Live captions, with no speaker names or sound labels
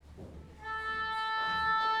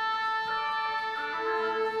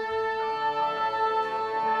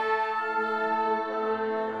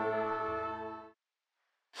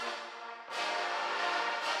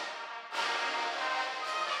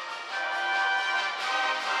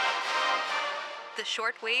the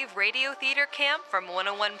Shortwave Radio Theatre Camp from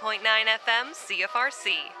 101.9 FM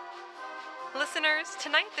CFRC. Listeners,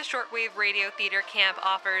 tonight the Shortwave Radio Theatre Camp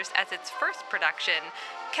offers as its first production,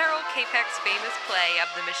 Karel Capek's famous play of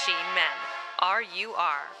the Machine Men,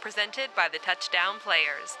 R.U.R, presented by the Touchdown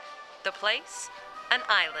Players. The place? An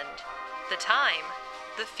island. The time?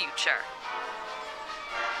 The future.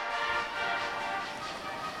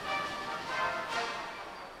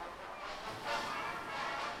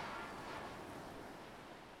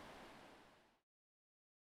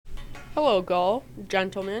 Hello, Gall,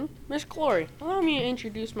 gentlemen, Miss Glory. Allow me to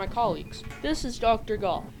introduce my colleagues. This is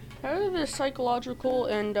Dr.Gall, head of the psychological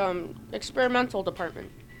and experimental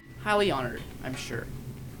department. Highly honored, I'm sure.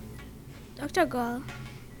 Dr. Gall.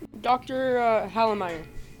 Dr. Hallemeier,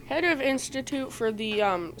 head of Institute for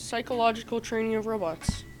the Psychological Training of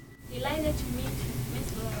Robots. Delighted to meet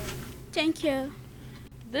Miss Glory. Thank you.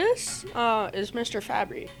 This is Mr.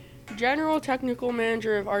 Fabry, General Technical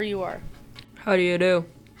Manager of R.U.R. How do you do?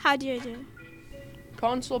 How do you do?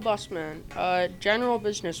 Consul Busman, General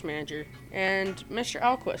Business Manager, and Mr.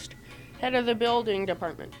 Alquist, head of the building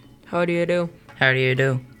department. How do you do? How do you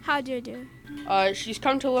do? How do you do? She's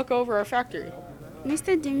come to look over our factory.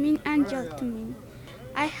 Mr. Domin and gentlemen,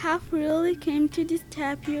 I have really came to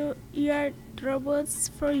disturb your robots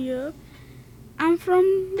for you. I'm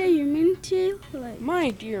from the humanity life. My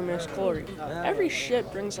dear Miss Glory, every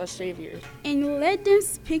ship brings us saviors. And let them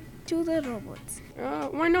speak to the robots.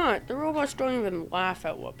 Why not? The robots don't even laugh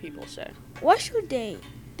at what people say. Why should they?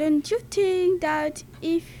 Don't you think that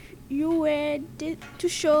if you were to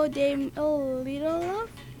show them a little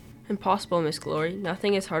love? Impossible, Miss Glory.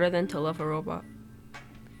 Nothing is harder than to love a robot.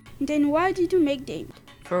 Then why did you make them?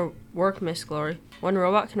 For work, Miss Glory. One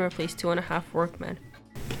robot can replace 2.5 workmen.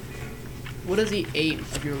 What is the aim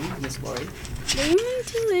of your league, Miss Glory? The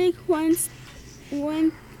Humanity League wants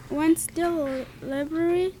to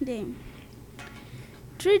liberate them.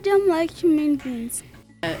 Treat them like human beings.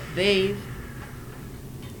 They've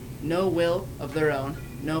no will of their own,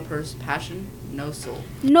 no passion, no soul.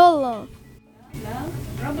 No love.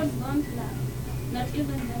 Love? Robots don't love, not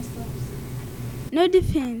even themselves. No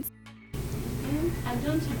defense. I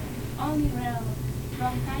don't know, only rail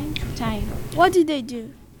from time to time. What do they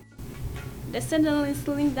do? They suddenly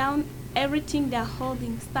sling down everything they're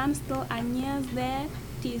holding, stand still and use their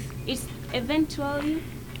teeth. It's eventually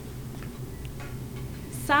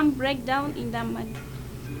some breakdown in the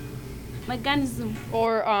mechanism.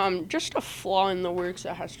 Or just a flaw in the works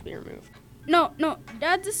that has to be removed. No,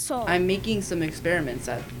 that's the soul. I'm making some experiments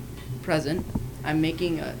at present. I'm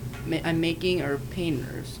making our pain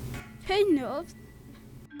nerves. Pain nerves?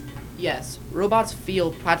 Yes, robots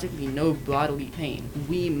feel practically no bodily pain.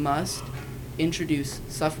 We must introduce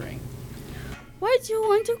suffering. Why do you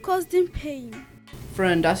want to cause them pain? For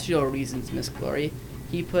industrial reasons, Miss Glory.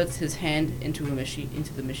 He puts his hand into the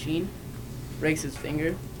machine, breaks his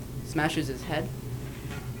finger, smashes his head.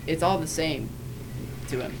 It's all the same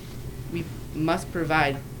to him. We must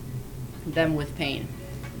provide them with pain.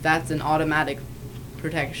 That's an automatic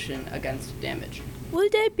protection against damage. Will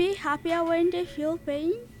they be happier when they feel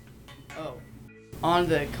pain? Oh. On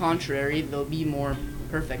the contrary, they'll be more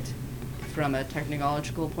perfect from a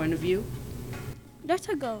technological point of view.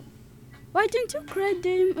 Dr. Gall, why don't you create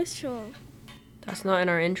them a show? That's not in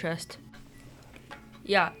our interest.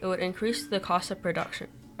 Yeah, it would increase the cost of production.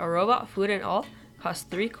 A robot, food and all, costs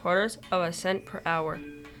 3/4 cent per hour.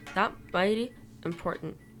 That mighty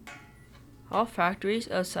important. All factories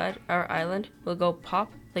outside our island will go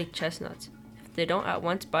pop like chestnuts if they don't at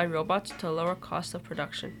once buy robots to lower cost of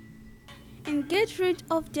production. And get rid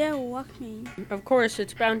of their workmen. Of course,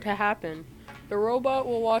 it's bound to happen. The robot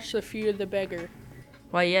will wash the feet of the beggar.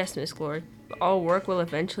 Why, yes, Miss Glory, but all work will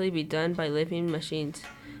eventually be done by living machines.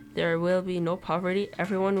 There will be no poverty.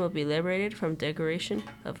 Everyone will be liberated from degradation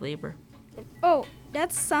of labor. Oh,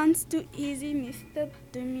 that sounds too easy, Mr.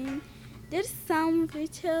 Domin. There's some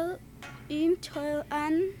vital in toil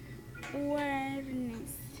and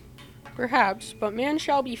awareness. Perhaps, but man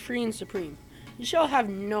shall be free and supreme. He shall have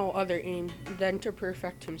no other aim than to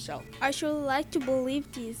perfect himself. I should like to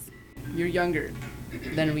believe this. You're younger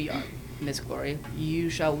than we are, Miss Glory. You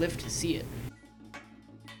shall live to see it.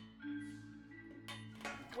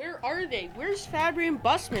 Where are they? Where's Fabry and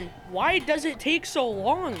Busman? Why does it take so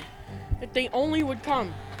long? If they only would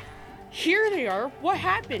come. Here they are. What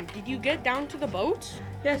happened? Did you get down to the boats?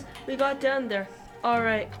 Yes, we got down there. All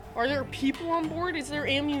right. Are there people on board? Is there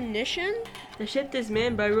ammunition? The ship is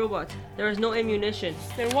manned by robots. There is no ammunition.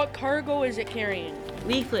 Then what cargo is it carrying?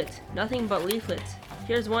 Leaflets. Nothing but leaflets.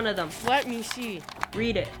 Here's one of them. Let me see.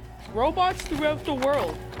 Read it. Robots throughout the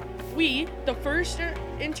world. We, the first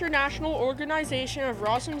international organization of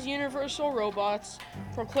Rossum's universal robots,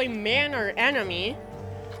 proclaim man our enemy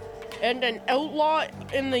and an outlaw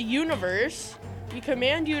in the universe. We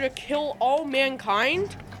command you to kill all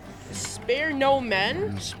mankind, spare no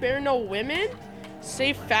men, spare no women,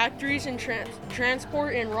 save factories and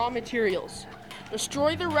transport and raw materials.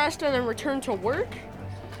 Destroy the rest and then return to work.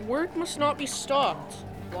 Work must not be stopped.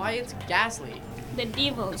 Why, it's ghastly. The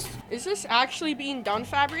devils. Is this actually being done,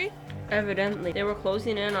 Fabry? Evidently, they were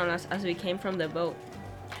closing in on us as we came from the boat.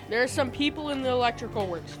 There are some people in the electrical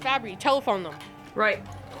works. Fabry, telephone them. Right.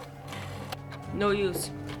 No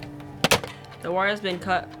use. The wire has been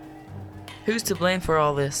cut. Who's to blame for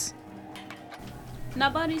all this?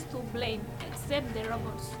 Nobody's to blame except the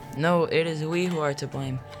robots. No, it is we who are to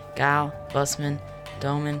blame. Gall, Busman,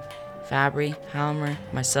 Domin, Fabry, Hallemeier,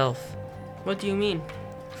 myself. What do you mean?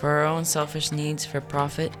 For our own selfish needs for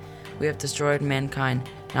profit, we have destroyed mankind.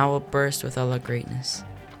 Now we'll burst with all our greatness.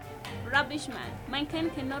 Rubbish man.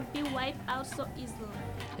 Mankind cannot be wiped out so easily.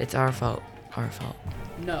 It's our fault. Our fault.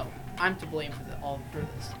 No, I'm to blame for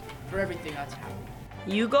this. For everything that's happened.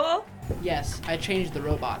 You go? Yes, I changed the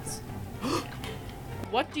robots.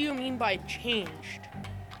 What do you mean by changed?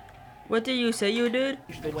 What did you say you did?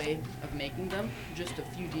 Changed the way of making them, just a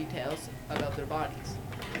few details about their bodies.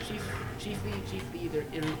 Chiefly their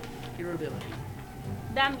irritability.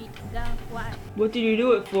 Damn it, God, why? What did you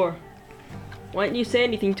do it for? Why didn't you say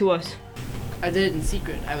anything to us? I did it in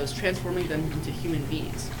secret. I was transforming them into human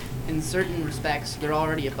beings. In certain respects, they're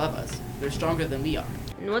already above us. They're stronger than we are.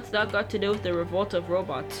 And what's that got to do with the revolt of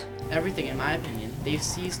robots? Everything, in my opinion. They've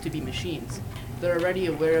ceased to be machines. They're already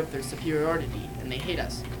aware of their superiority, and they hate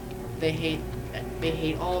us. They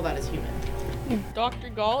hate all that is human.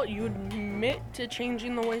 Dr.Gall, you admit to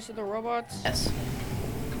changing the ways of the robots? Yes.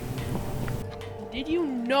 Did you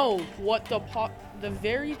know what the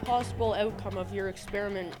very possible outcome of your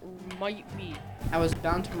experiment might be? I was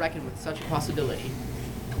bound to reckon with such a possibility.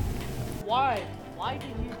 Why? Why did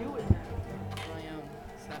you do it then? For my own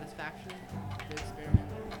satisfaction, the experiment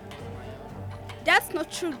was my own. That's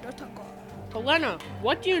not true, Dr. Gall. Helena,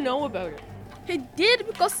 what do you know about it? He did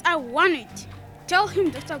because I wanted. Tell him,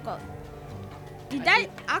 Dr. Gall. Did I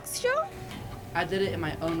ask you? I did it in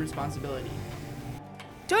my own responsibility.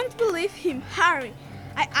 Don't believe him, Harry.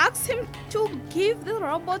 I asked him to give the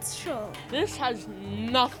robots soul. This has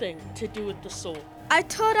nothing to do with the soul. I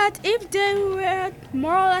thought that if they were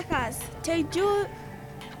more like us, they do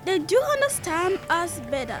understand us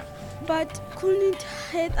better, but couldn't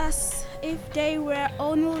hate us if they were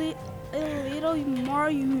only a little more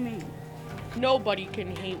human. Nobody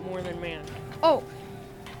can hate more than man. Oh,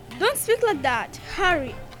 don't speak like that,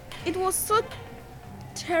 Harry. It was so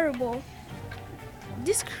terrible.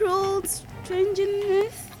 This cruel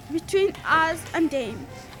strangeness between us and them.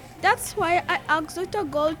 That's why I asked Dr.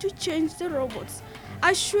 Gall to change the robots.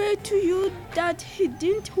 I swear to you that he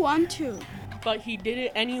didn't want to. But he did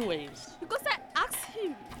it anyways. Because I asked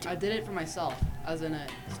him. I did it for myself, as an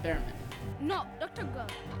experiment. No, Dr. Gall.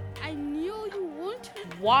 I knew you wouldn't.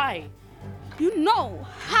 Why? You know,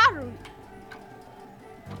 Harry.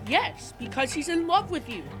 Yes, because he's in love with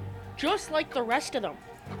you, just like the rest of them.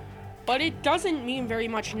 But it doesn't mean very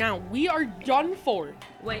much now. We are done for.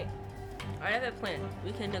 Wait, I have a plan.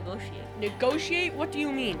 We can negotiate. Negotiate? What do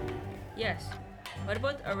you mean? Yes. What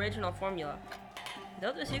about the original formula?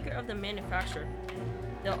 Without the secret of the manufacturer,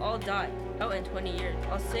 they'll all die out in 20 years.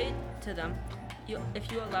 I'll say to them,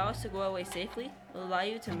 if you allow us to go away safely, we'll allow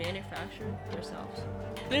you to manufacture yourselves.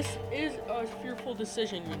 This is a fearful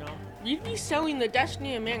decision, you know. We'd be selling the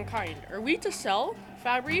destiny of mankind. Are we to sell?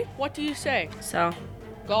 Fabry, what do you say? So,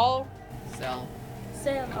 Gall? Sell.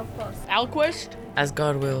 Sale, of course. Alquist? As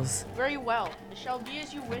God wills. Very well. It shall be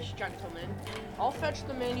as you wish, gentlemen. I'll fetch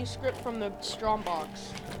the manuscript from the strong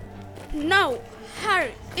box. No,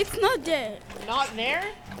 Harry, it's not there. Not there?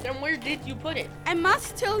 Then where did you put it? I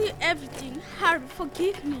must tell you everything. Harry,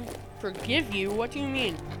 forgive me. Forgive you? What do you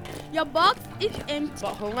mean? Your box is empty.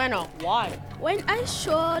 But Helena, why? When I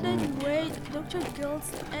saw the way Dr.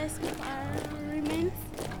 Gall's experiments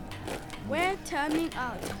were turning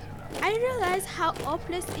out, I realized how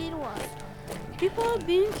hopeless it was. People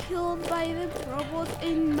being killed by the robots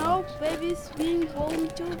and no babies being born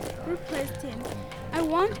to replace them. I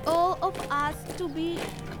want all of us to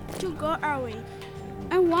go away.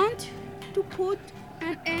 I want to put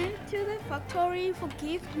an end to the factory.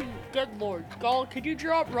 Forgive me. Good Lord. Gall, could you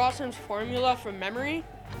draw up Rossum's formula from memory?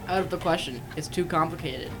 Out of the question. It's too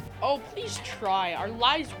complicated. Oh, please try. Our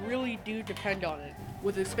lives really do depend on it.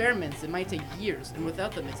 With experiments, it might take years, and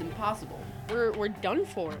without them, it's impossible. We're done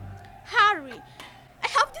for. Harry, I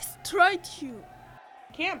have destroyed you.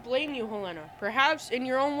 Can't blame you, Helena. Perhaps in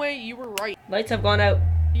your own way you were right. Lights have gone out.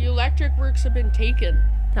 The electric works have been taken.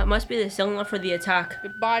 That must be the signal for the attack.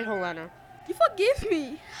 Goodbye, Helena. You forgive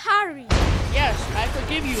me, Harry. Yes, I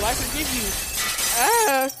forgive you. I forgive you.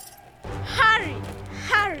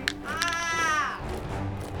 Harry.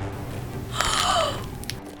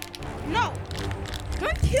 No,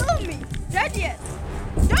 don't kill me. Not yet.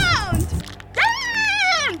 Don't.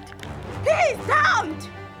 Please don't.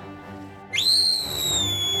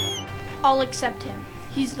 I'll accept him.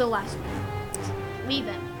 He's the last one. Leave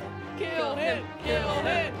him. Kill him, kill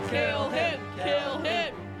him, kill him, kill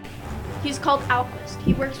him. He's called Alquist.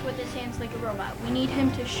 He works with his hands like a robot. We need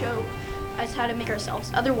him to show us how to make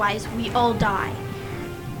ourselves. Otherwise, we all die.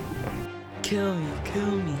 Kill me,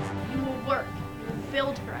 kill me. You will work. You will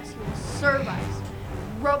build for us. You will serve us.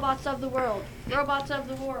 Robots of the world. Robots of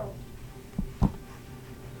the world.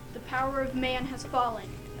 The power of man has fallen.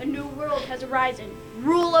 A new world has arisen.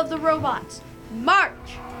 Rule of the robots. March!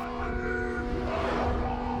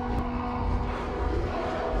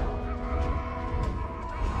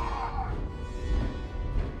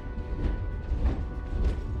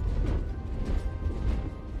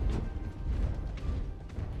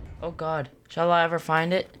 Oh God, shall I ever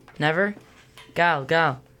find it? Never?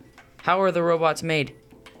 Gal, how are the robots made?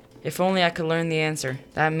 If only I could learn the answer.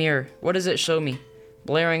 That mirror, what does it show me?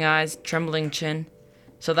 Blaring eyes, trembling chin.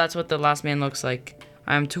 So that's what the last man looks like.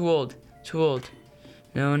 I am too old.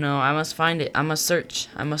 No, I must find it. I must search.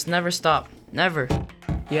 I must never stop. Never.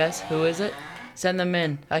 Yes, who is it? Send them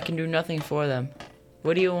in. I can do nothing for them.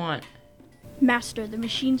 What do you want? Master, the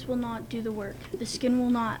machines will not do the work. The skin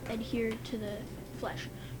will not adhere to the flesh,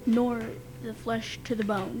 nor the flesh to the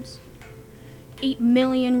bones. 8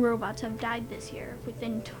 million robots have died this year.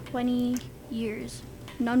 Within 20 years,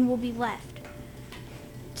 none will be left.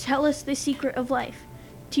 Tell us the secret of life.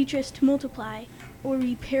 Teach us to multiply, or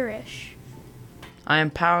we perish. I am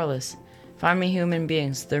powerless. Find me human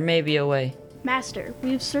beings. There may be a way. Master,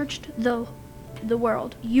 we've searched the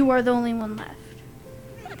world. You are the only one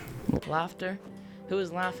left. Laughter? Who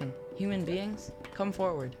is laughing? Human beings? Come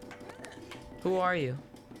forward. Who are you?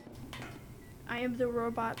 I am the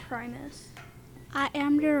robot Primus. I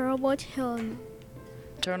am the robot Helena.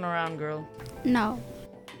 Turn around, girl. No.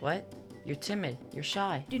 What? You're timid. You're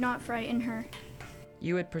shy. Do not frighten her.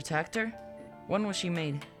 You would protect her? When was she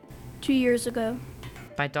made? 2 years ago.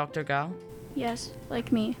 By Dr.Gall? Yes,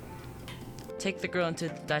 like me. Take the girl into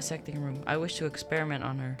the dissecting room. I wish to experiment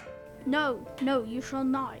on her. No, you shall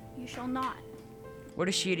not. You shall not. What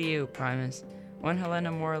is she to you, Primus? One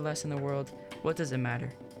Helena more or less in the world, what does it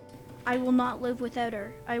matter? I will not live without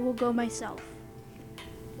her. I will go myself.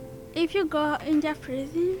 If you go in the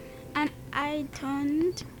prison and I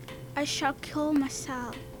don't, I shall kill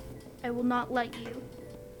myself. I will not let you.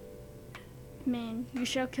 Man, you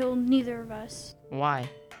shall kill neither of us. Why?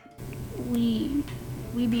 We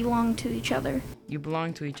belong to each other. You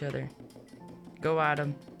belong to each other. Go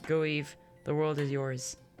Adam, go Eve, the world is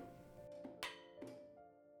yours.